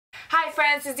Hi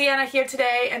friends, it's Deanna here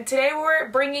today, and today we're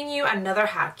bringing you another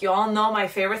hack. You all know my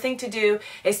favorite thing to do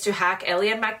is to hack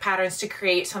Ellie and Mac patterns to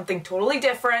create something totally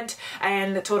different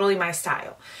and totally my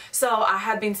style. So I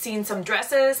had been seeing some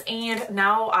dresses and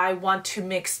now I want to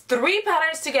mix 3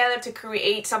 patterns together to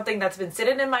create something that's been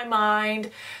sitting in my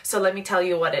mind. So let me tell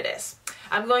you what it is.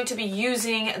 I'm going to be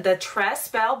using the Tress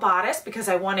Bell bodice because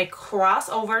I want a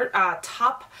crossover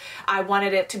top. I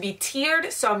wanted it to be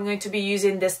tiered, so I'm going to be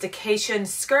using this staycation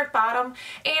skirt bottom,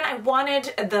 and I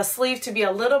wanted the sleeve to be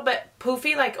a little bit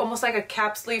poofy, like almost like a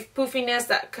cap sleeve poofiness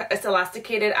that is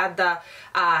elasticated at the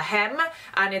hem,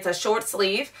 and it's a short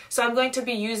sleeve. So I'm going to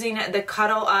be using the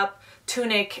cuddle up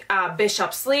tunic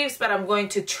bishop sleeves, but I'm going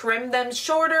to trim them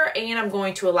shorter and I'm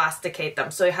going to elasticate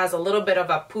them so it has a little bit of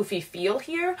a poofy feel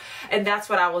here, and that's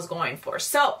what I was going for.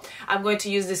 So I'm going to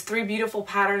use these 3 beautiful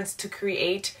patterns to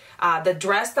create the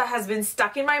dress that has been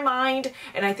stuck in my mind,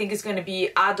 and I think it's going to be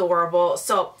adorable.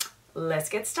 So let's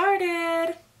get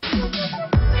started.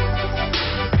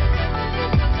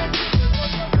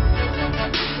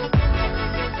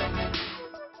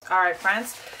 Alright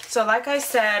friends, so like I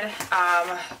said,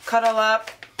 cuddle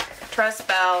up, Tress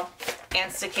Bell,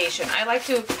 and staycation. I like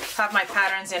to have my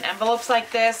patterns in envelopes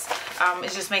like this.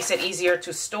 It just makes it easier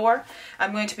to store.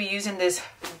 I'm going to be using this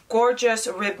gorgeous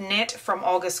rib knit from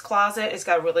August Closet. It's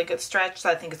got a really good stretch, so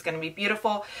I think it's going to be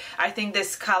beautiful. I think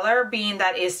this color, being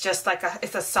that is just like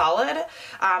it's a solid,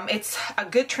 it's a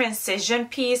good transition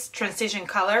piece, transition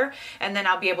color, and then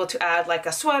I'll be able to add like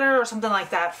a sweater or something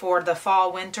like that for the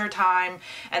fall winter time,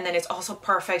 and then it's also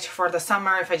perfect for the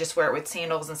summer if I just wear it with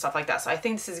sandals and stuff like that. So I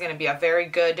think this is going to be a very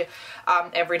good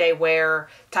everyday wear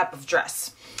type of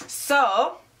dress.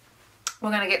 So we're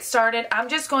gonna get started. I'm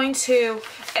just going to,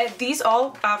 these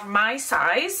all are my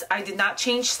size. I did not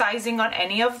change sizing on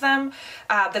any of them.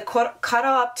 The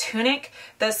cuddle up tunic,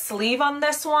 the sleeve on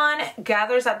this one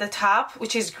gathers at the top,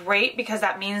 which is great because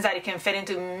that means that it can fit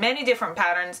into many different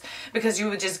patterns because you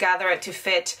would just gather it to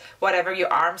fit whatever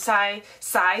your arm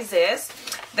size is.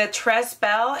 The Tress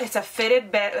Bell, it's a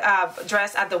fitted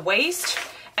dress at the waist.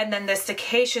 And then the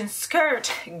staycation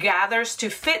skirt gathers to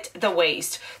fit the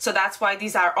waist. So that's why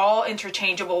these are all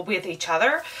interchangeable with each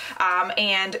other.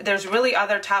 And there's really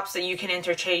other tops that you can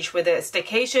interchange with the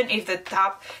staycation if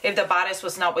the bodice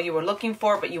was not what you were looking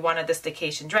for, but you wanted the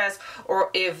staycation dress, or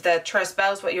if the Tress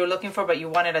Bell is what you were looking for, but you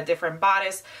wanted a different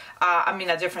bodice,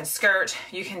 a different skirt,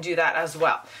 you can do that as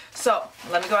well. So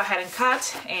let me go ahead and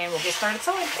cut and we'll get started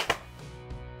sewing.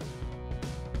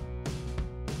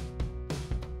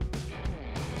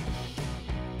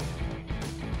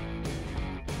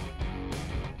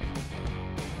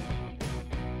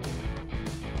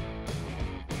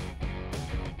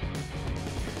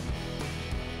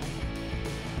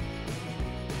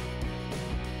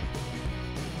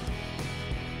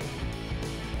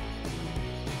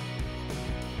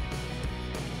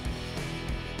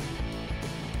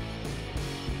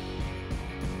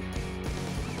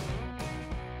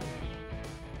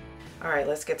 Alright,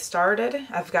 let's get started.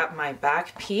 I've got my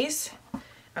back piece.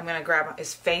 I'm going to grab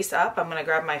his face up. I'm going to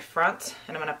grab my front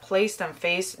and I'm going to place them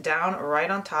face down right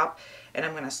on top, and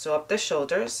I'm going to sew up the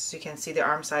shoulders. So you can see the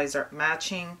arm sides are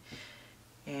matching,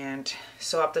 and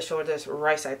sew up the shoulders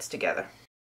right sides together.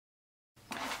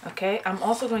 Okay, I'm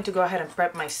also going to go ahead and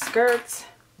prep my skirts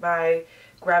by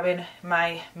grabbing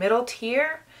my middle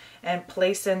tier and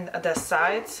placing the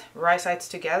sides right sides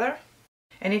together.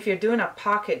 And if you're doing a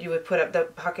pocket, you would put up the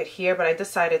pocket here, but I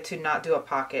decided to not do a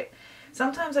pocket.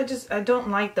 Sometimes I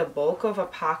don't like the bulk of a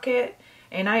pocket,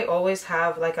 and I always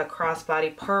have like a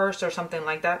crossbody purse or something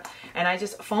like that. And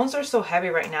phones are so heavy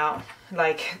right now,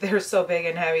 like they're so big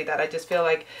and heavy that I just feel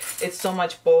like it's so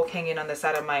much bulk hanging on the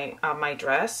side of my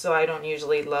dress. So I don't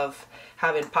usually love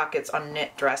having pockets on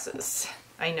knit dresses.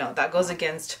 I know that goes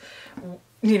against,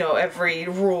 you know, every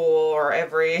rule or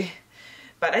every...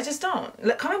 But I just don't.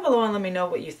 Comment below and let me know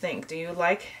what you think. Do you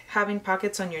like having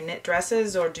pockets on your knit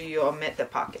dresses, or do you omit the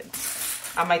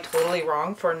pockets? Am I totally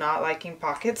wrong for not liking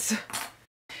pockets?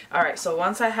 Alright, so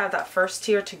once I have that first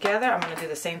tier together, I'm going to do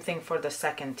the same thing for the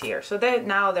second tier. So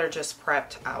now they're just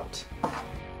prepped out.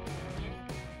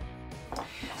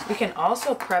 We can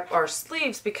also prep our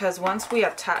sleeves because once we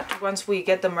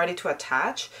get them ready to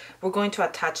attach, we're going to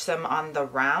attach them on the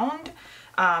round.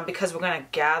 Because we're going to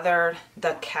gather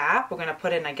the cap, we're going to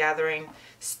put in a gathering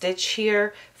stitch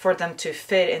here for them to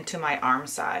fit into my arm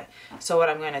side. So what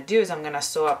I'm going to do is I'm going to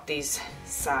sew up these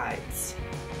sides.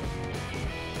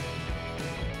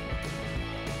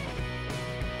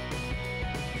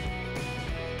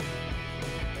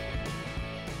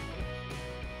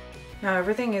 Now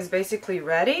everything is basically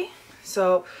ready.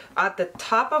 So at the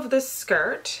top of the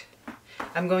skirt,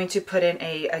 I'm going to put in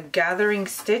a gathering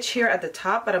stitch here at the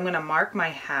top, but I'm going to mark my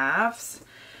halves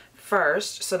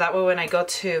first, so that way when I go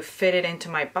to fit it into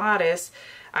my bodice,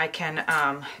 I can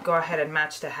go ahead and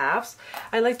match the halves.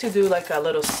 I like to do like a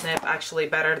little snip, actually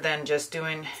better than just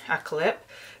doing a clip,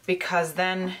 because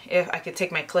then if I could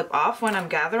take my clip off when I'm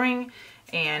gathering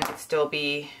and it still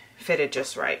be fitted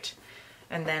just right.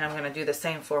 And then I'm going to do the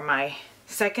same for my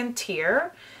second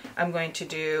tier. I'm going to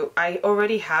do, I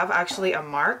already have actually a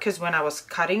mark, because when I was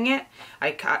cutting it,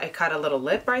 I cut a little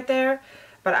lip right there.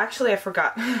 But actually I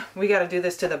forgot, we got to do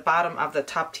this to the bottom of the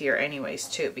top tier anyways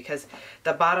too, because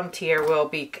the bottom tier will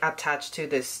be attached to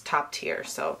this top tier.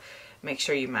 So make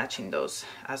sure you're matching those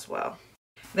as well.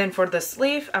 Then for the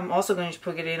sleeve, I'm also going to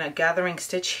put it in a gathering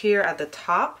stitch here at the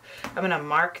top. I'm going to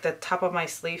mark the top of my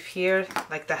sleeve here,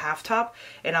 like the half top,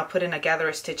 and I'll put in a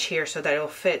gathering stitch here so that it'll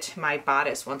fit my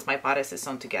bodice once my bodice is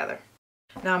sewn together.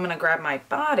 Now I'm going to grab my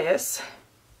bodice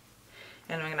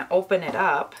and I'm going to open it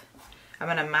up. I'm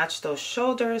going to match those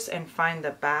shoulders and find the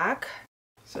back.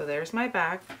 So there's my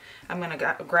back. I'm going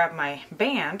to grab my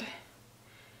band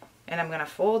and I'm going to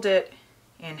fold it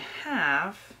in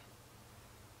half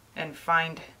and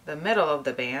find the middle of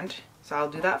the band. So I'll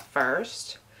do that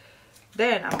first.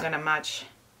 Then I'm going to match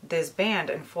this band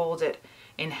and fold it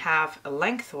in half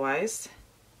lengthwise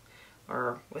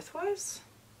or widthwise.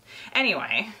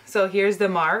 Anyway, so here's the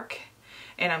mark.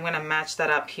 And I'm going to match that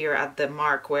up here at the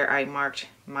mark where I marked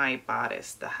my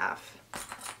bodice, the half.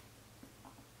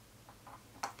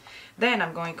 Then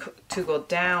I'm going to go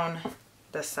down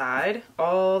the side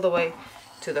all the way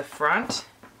to the front.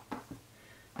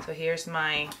 So here's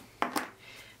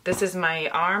this is my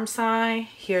arm side.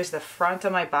 Here's the front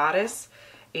of my bodice.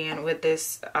 And with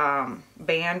this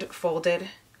band folded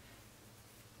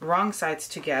wrong sides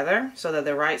together so that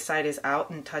the right side is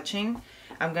out and touching,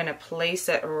 I'm going to place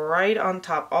it right on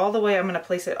top all the way. I'm going to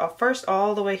place it first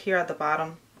all the way here at the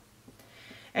bottom.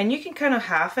 And you can kind of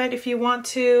half it if you want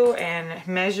to and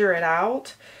measure it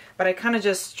out, but I kind of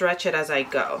just stretch it as I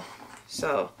go.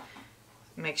 So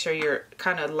make sure you're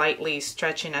kind of lightly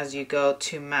stretching as you go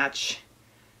to match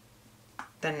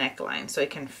the neckline so it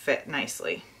can fit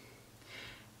nicely.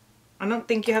 I don't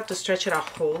think you have to stretch it a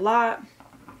whole lot,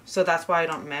 so that's why I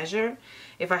don't measure.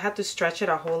 If I had to stretch it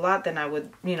a whole lot, then I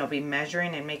would, be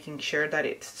measuring and making sure that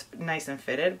it's nice and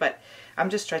fitted. But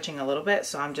I'm just stretching a little bit,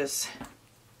 so I'm just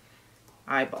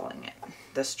eyeballing it,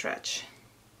 the stretch.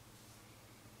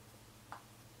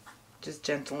 Just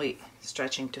gently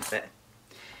stretching to fit.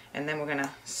 And then we're going to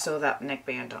sew that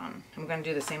neckband on. I'm going to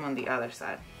do the same on the other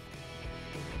side.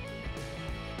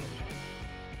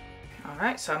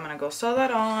 Alright, so I'm going to go sew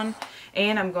that on,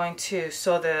 and I'm going to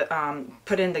sew the,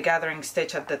 put in the gathering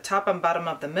stitch at the top and bottom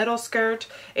of the middle skirt,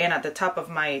 and at the top of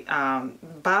my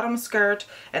bottom skirt,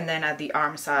 and then at the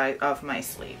arm side of my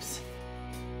sleeves.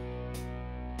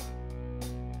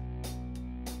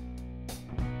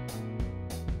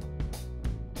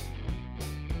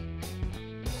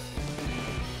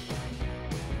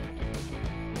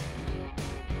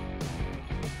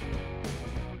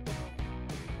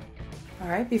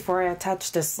 Alright, before I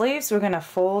attach the sleeves, we're going to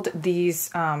fold these,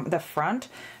 the front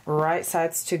right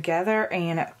sides together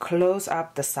and close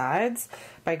up the sides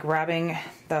by grabbing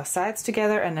the sides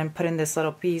together and then putting this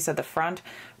little piece at the front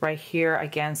right here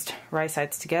against right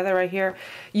sides together right here.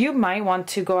 You might want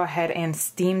to go ahead and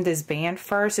steam this band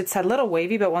first. It's a little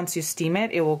wavy, but once you steam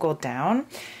it, it will go down.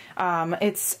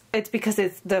 It's because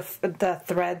the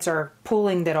threads are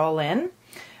pulling it all in,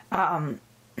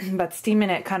 but steaming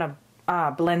it kind of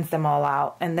blends them all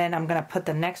out. And then I'm going to put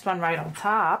the next one right on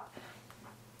top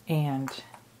and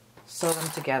sew them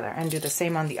together and do the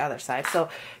same on the other side. So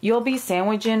you'll be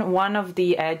sandwiching one of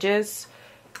the edges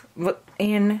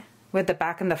in with the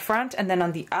back and the front, and then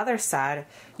on the other side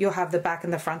you'll have the back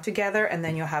and the front together, and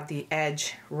then you'll have the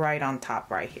edge right on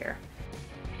top right here.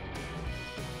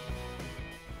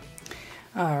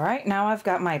 Alright, now I've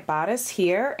got my bodice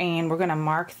here, and we're going to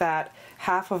mark that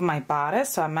half of my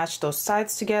bodice. So I match those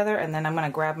sides together, and then I'm going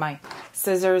to grab my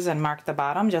scissors and mark the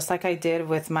bottom just like I did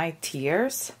with my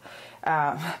tears.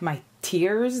 My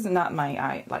tears, not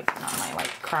my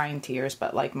crying tears,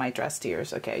 but like my dress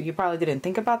tears. Okay, you probably didn't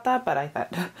think about that, but I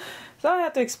thought, so I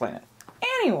had to explain it.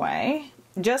 Anyway,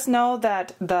 just know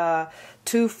that the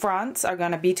two fronts are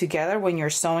going to be together when you're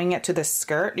sewing it to the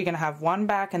skirt. You're going to have one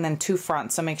back and then two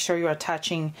fronts, so make sure you're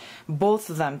attaching both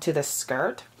of them to the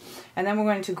skirt. And then we're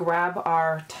going to grab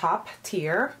our top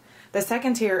tier. The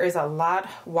second tier is a lot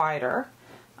wider.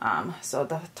 So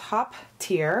the top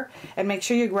tier, and make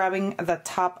sure you're grabbing the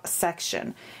top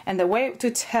section. And the way to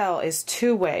tell is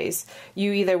two ways.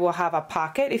 You either will have a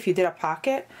pocket if you did a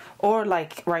pocket, or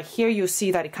like right here you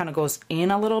see that it kind of goes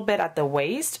in a little bit at the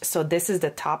waist. So this is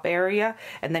the top area,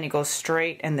 and then it goes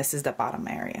straight, and this is the bottom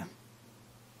area.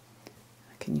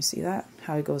 Can you see that?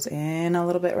 How it goes in a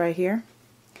little bit right here?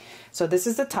 So this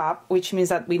is the top, which means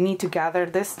that we need to gather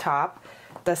this top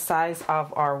the size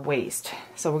of our waist.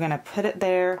 So we're gonna put it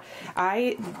there.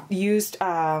 I used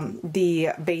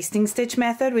the basting stitch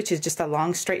method, which is just a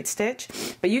long straight stitch,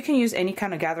 but you can use any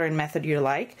kind of gathering method you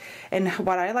like. And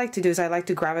what I like to do is I like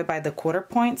to grab it by the quarter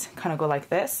points, kind of go like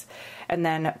this, and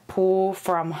then pull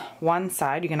from one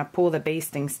side. You're gonna pull the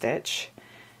basting stitch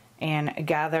and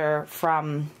gather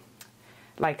from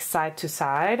like side to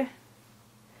side.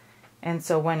 And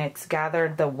so when it's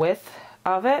gathered the width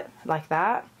of it like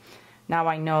that, now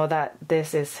I know that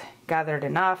this is gathered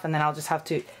enough, and then I'll just have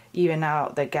to even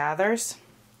out the gathers.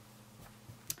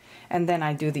 And then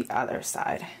I do the other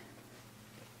side.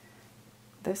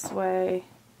 This way,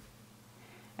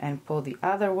 and pull the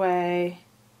other way.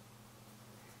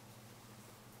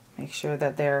 Make sure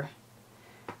that they're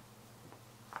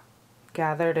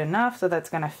gathered enough so that's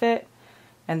gonna fit.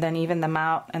 And then even them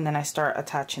out, and then I start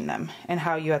attaching them. And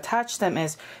how you attach them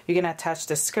is you're gonna attach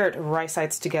the skirt right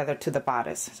sides together to the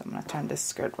bodice. So I'm gonna turn this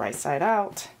skirt right side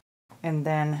out, and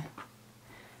then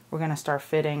we're gonna start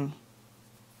fitting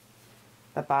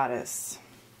the bodice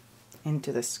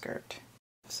into the skirt.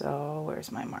 So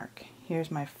where's my mark?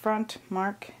 Here's my front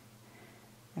mark,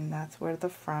 and that's where the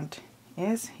front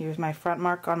is. Here's my front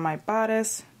mark on my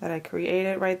bodice that I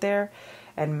created right there,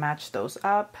 and match those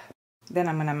up. Then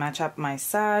I'm going to match up my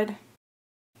side.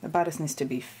 The bodice needs to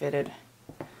be fitted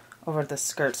over the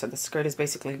skirt, so the skirt is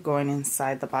basically going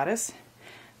inside the bodice.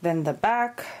 Then the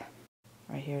back,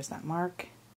 right here's that mark.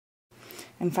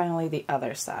 And finally the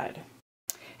other side.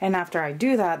 And after I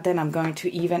do that, then I'm going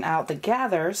to even out the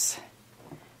gathers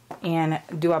and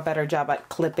do a better job at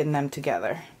clipping them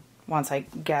together once I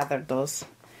gather those,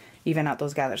 even out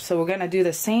those gathers. So we're going to do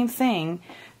the same thing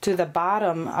to the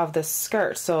bottom of the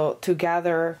skirt. So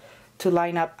to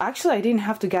line up, actually I didn't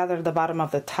have to gather the bottom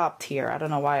of the top tier. I don't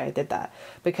know why I did that,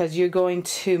 because you're going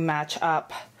to match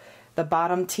up the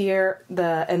bottom tier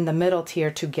and the middle tier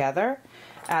together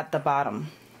at the bottom.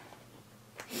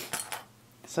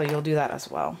 So you'll do that as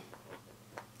well,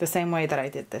 the same way that I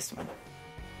did this one.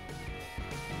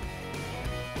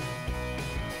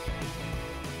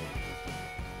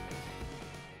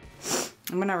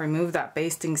 I'm gonna remove that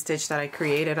basting stitch that I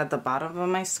created at the bottom of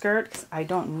my skirt, 'cause I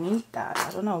don't need that. I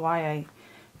don't know why I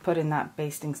put in that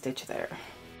basting stitch there.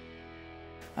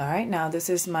 All right, now this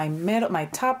is my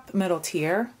top middle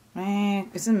tier.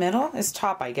 Is it middle? It's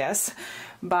top, I guess.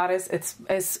 Bodice,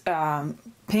 it's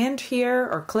pinned here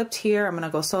or clipped here. I'm gonna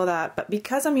go sew that, but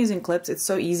because I'm using clips, it's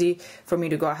so easy for me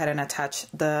to go ahead and attach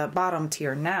the bottom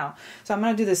tier now. So I'm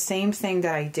gonna do the same thing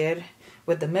that I did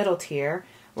with the middle tier,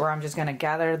 where I'm just gonna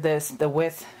gather the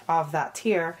width of that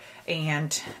tier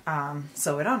and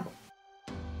sew it on.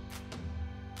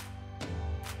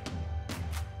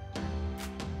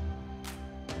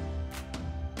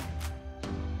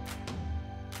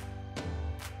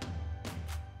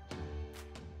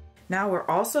 Now we're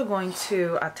also going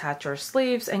to attach our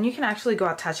sleeves, and you can actually go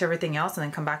attach everything else and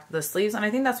then come back to the sleeves. And I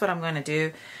think that's what I'm going to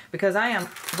do, because I am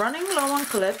running low on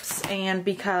clips, and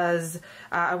because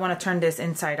I want to turn this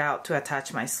inside out to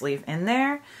attach my sleeve in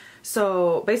there.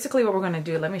 So basically what we're going to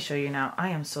do, let me show you now. I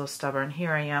am so stubborn.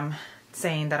 Here I am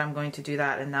saying that I'm going to do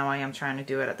that, and now I am trying to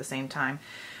do it at the same time.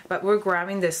 But we're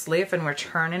grabbing this sleeve and we're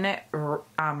turning it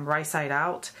right side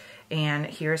out. And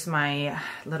here's my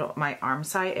arm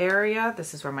side area.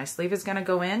 This is where my sleeve is gonna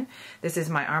go in. This is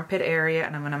my armpit area,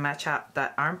 and I'm gonna match up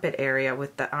that armpit area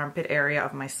with the armpit area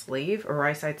of my sleeve, or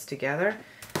right sides together,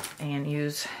 and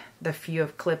use the few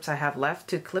of clips I have left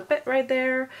to clip it right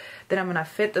there. Then I'm gonna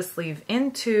fit the sleeve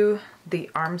into the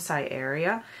arm side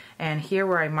area. And here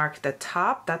where I marked the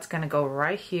top, that's gonna go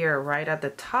right here, right at the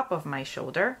top of my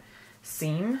shoulder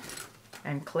seam,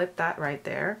 and clip that right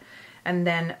there. And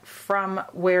then from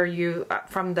where you,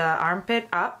 from the armpit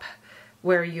up,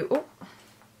 where you, oh,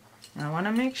 I want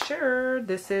to make sure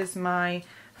this is my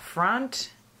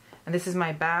front and this is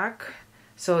my back.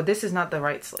 So this is not the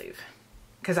right sleeve,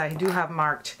 because I do have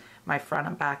marked my front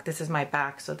and back. This is my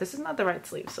back, so this is not the right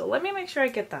sleeve. So let me make sure I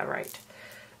get that right.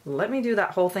 Let me do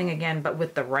that whole thing again, but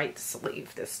with the right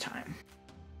sleeve this time.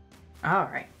 All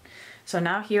right. So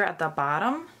now here at the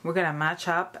bottom, we're gonna match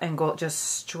up and go just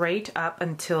straight up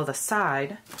until the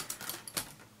side.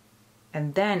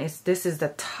 And then this is the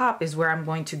top is where I'm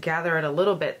going to gather it a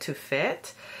little bit to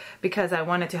fit, because I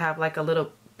want it to have like a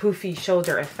little poofy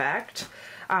shoulder effect.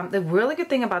 The really good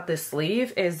thing about this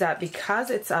sleeve is that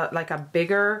because it's like a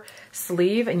bigger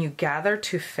sleeve and you gather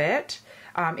to fit,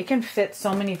 it can fit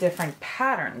so many different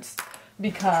patterns.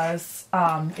 Because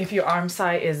if your arm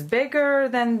size is bigger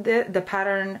than the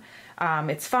pattern,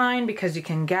 it's fine because you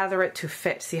can gather it to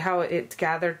fit. See how it's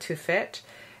gathered to fit?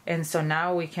 And so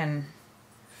now we can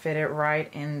fit it right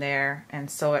in there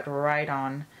and sew it right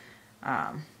on.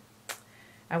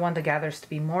 I want the gathers to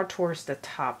be more towards the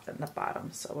top than the bottom.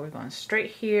 So we're going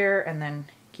straight here and then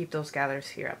keep those gathers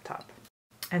here up top.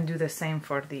 And do the same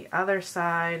for the other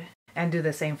side and do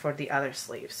the same for the other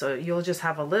sleeve. So you'll just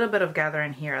have a little bit of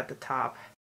gathering here at the top,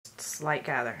 slight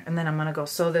gather. And then I'm gonna go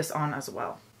sew this on as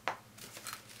well.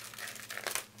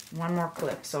 One more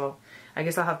clip, so I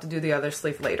guess I'll have to do the other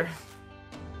sleeve later.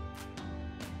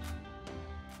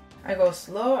 I go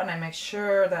slow and I make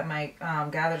sure that my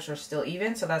gathers are still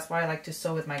even, so that's why I like to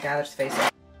sew with my gathers face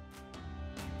up.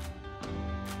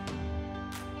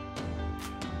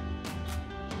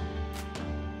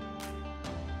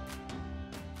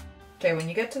 Okay, when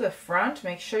you get to the front,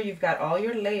 make sure you've got all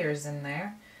your layers in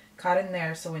there, cut in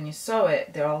there, so when you sew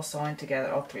it, they're all sewn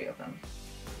together, all three of them.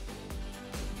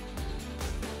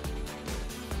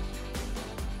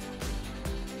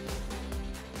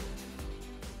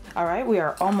 All right, we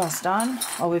are almost done.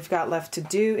 All we've got left to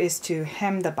do is to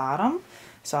hem the bottom.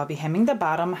 So I'll be hemming the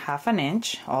bottom 1/2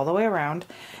 inch all the way around.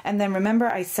 And then remember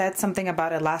I said something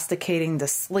about elasticating the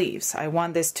sleeves. I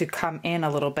want this to come in a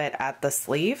little bit at the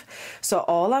sleeve. So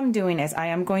all I'm doing is I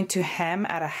am going to hem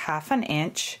at 1/2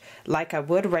 inch like I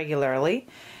would regularly.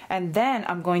 And then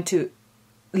I'm going to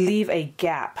leave a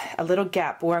gap, a little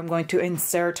gap where I'm going to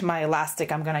insert my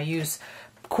elastic. I'm gonna use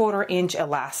 1/4 inch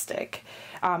elastic.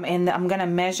 And I'm gonna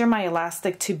measure my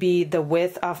elastic to be the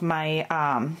width of my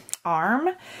arm,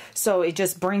 so it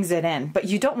just brings it in, but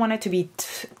you don't want it to be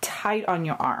tight on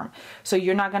your arm, so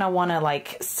you're not gonna want to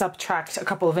like subtract a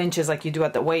couple of inches like you do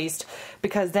at the waist,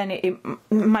 because then it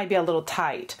might be a little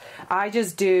tight. I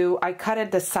cut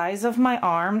it the size of my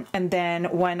arm, and then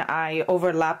when I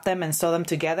overlap them and sew them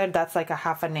together, that's like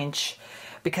 1/2 inch,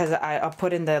 because I'll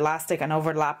put in the elastic and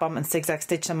overlap them and zigzag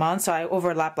stitch them on, so I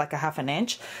overlap like 1/2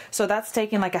 inch. So that's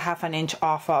taking like 1/2 inch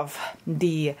off of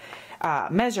the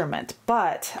measurement,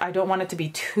 but I don't want it to be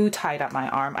too tight at my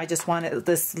arm. I just want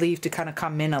this sleeve to kind of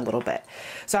come in a little bit.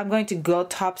 So I'm going to go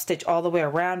top stitch all the way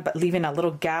around, but leaving a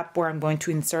little gap where I'm going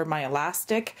to insert my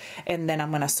elastic, and then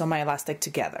I'm going to sew my elastic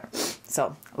together.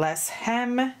 So let's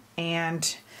hem and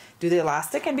do the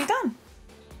elastic and be done.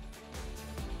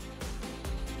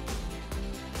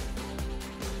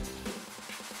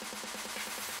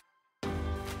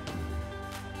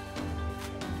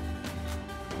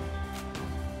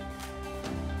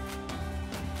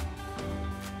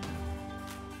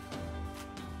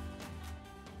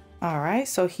 All right,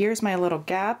 so here's my little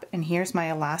gap and here's my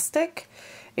elastic,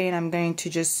 and I'm going to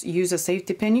just use a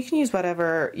safety pin. You can use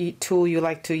whatever tool you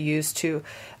like to use to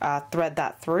thread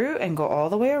that through and go all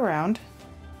the way around.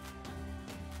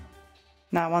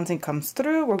 Now once it comes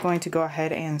through, we're going to go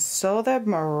ahead and sew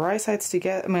them right sides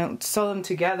together. Sew them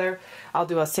together. I'll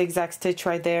do a zigzag stitch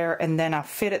right there, and then I'll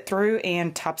fit it through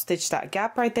and top stitch that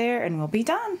gap right there, and we'll be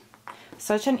done.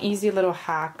 Such an easy little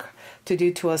hack to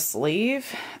do to a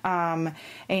sleeve, and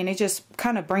it just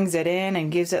kind of brings it in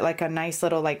and gives it like a nice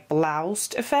little like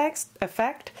bloused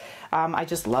effect. I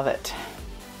just love it.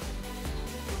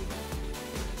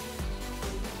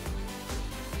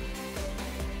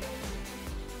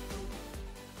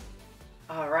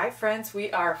 All right, friends,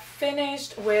 we are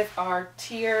finished with our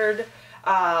tiered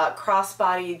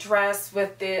crossbody dress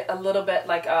with a little bit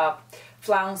like a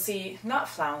flouncy, not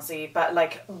flouncy, but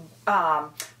like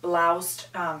bloused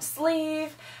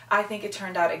sleeve. I think it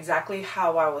turned out exactly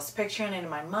how I was picturing it in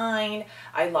my mind.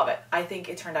 I love it. I think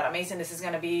it turned out amazing. This is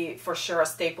going to be for sure a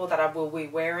staple that I will be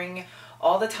wearing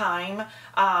all the time,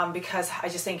 because I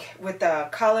just think with the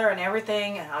color and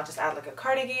everything, and I'll just add like a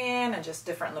cardigan and just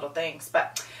different little things.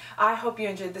 But I hope you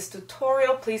enjoyed this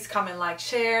tutorial. Please comment, like,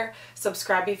 share,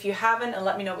 subscribe if you haven't, and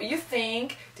let me know what you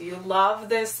think. Do you love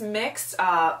this mix?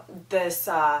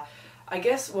 I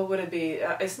guess, what would it be?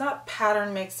 It's not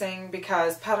pattern mixing,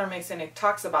 because pattern mixing, it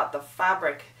talks about the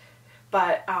fabric,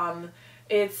 but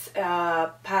it's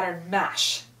pattern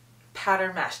mash.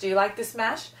 Pattern mash. Do you like this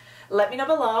mash? Let me know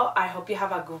below. I hope you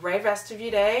have a great rest of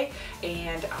your day,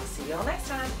 and I'll see you all next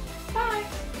time. Bye!